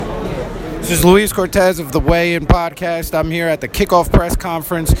This is Luis Cortes of the Weigh-In Podcast. I'm here at the kickoff press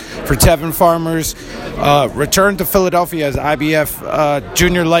conference for Tevin Farmer's return to Philadelphia as IBF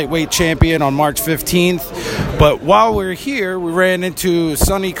junior lightweight champion on March 15th. But while we're here, we ran into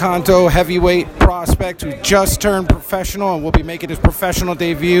Sonny Conto, heavyweight prospect who just turned professional and will be making his professional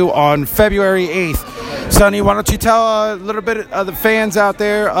debut on February 8th. Sonny, why don't you tell a little bit of the fans out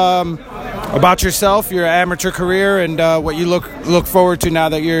there about yourself, your amateur career, and what you look forward to now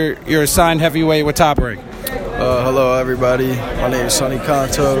that you're assigned heavyweight with Top Rank. Hello, everybody. My name is Sonny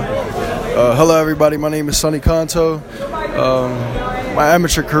Conto. Hello, everybody. My name is Sonny Conto. My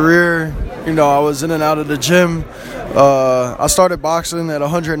amateur career, I was in and out of the gym. I started boxing at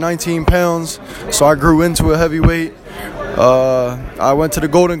 119 pounds, so I grew into a heavyweight. I went to the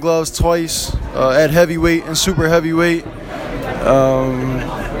Golden Gloves twice at heavyweight and super heavyweight.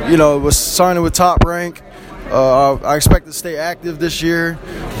 Was signing with Top Rank. I expect to stay active this year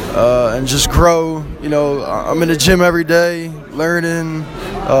and just grow. I'm in the gym every day, learning,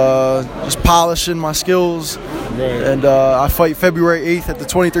 just polishing my skills. Right. And I fight February 8th at the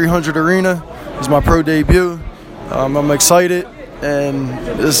 2300 Arena. It's my pro debut. I'm excited, and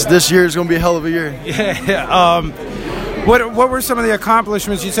this year is going to be a hell of a year. Yeah. What were some of the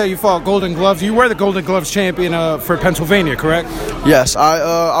accomplishments? You said you fought Golden Gloves. You were the Golden Gloves champion for Pennsylvania, correct? Yes,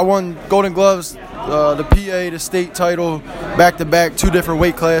 I won Golden Gloves, the PA, the state title, back-to-back, 2 different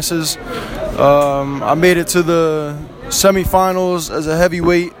weight classes. I made it to the semifinals as a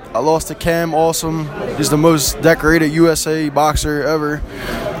heavyweight. I lost to Cam Awesome. He's the most decorated USA boxer ever.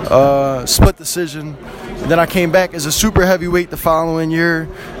 Split decision. And then I came back as a super heavyweight the following year.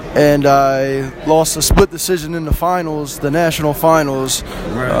 And I lost a split decision in the finals, the national finals.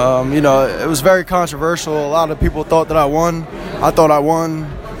 Right. It was very controversial. A lot of people thought that I won. I thought I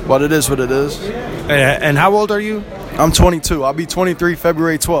won, but it is what it is. And how old are you? I'm 22. I'll be 23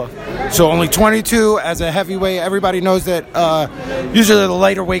 February 12th. So only 22 as a heavyweight. Everybody knows that usually the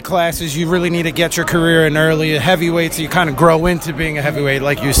lighter weight classes, you really need to get your career in early. Heavyweights, you kind of grow into being a heavyweight,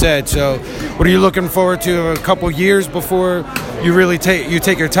 like you said. So what are you looking forward to a couple years before you really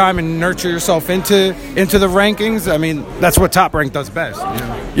take your time and nurture yourself into the rankings? I mean, that's what Top Rank does best.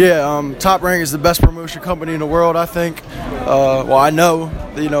 Yeah, Top Rank is the best promotion company in the world, I think. I know.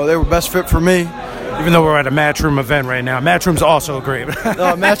 They were best fit for me. Even though we're at a Matchroom event right now. Matchroom's also great.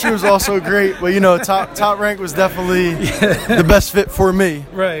 Matchroom's also great, but Top Rank was definitely the best fit for me.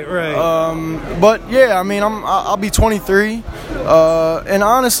 Right. But yeah, I'll be 23, and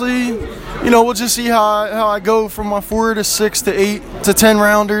honestly, we'll just see how I go from my 4 to 6 to 8 to 10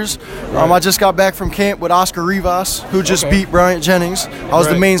 rounders. I just got back from camp with Oscar Rivas, who just beat Bryant Jennings. I was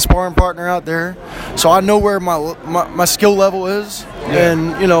the main sparring partner out there, so I know where my skill level is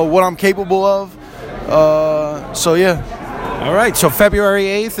and what I'm capable of. So yeah. All right, so February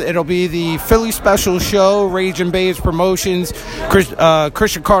 8th, it'll be the Philly Special Show, Rage and Babes Promotions.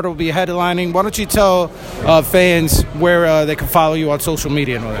 Christian Carter will be headlining. Why don't you tell fans where they can follow you on social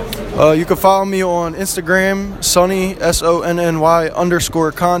media and all that? You can follow me on Instagram, Sonny,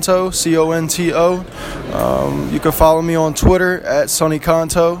 SONNY_Conto, CONTO. You can follow me on Twitter at Sonny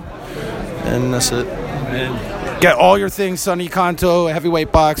Conto, and that's it. Get all your things, Sonny Conto,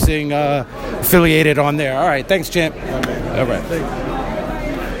 heavyweight boxing, affiliated on there. All right, thanks, champ. All right.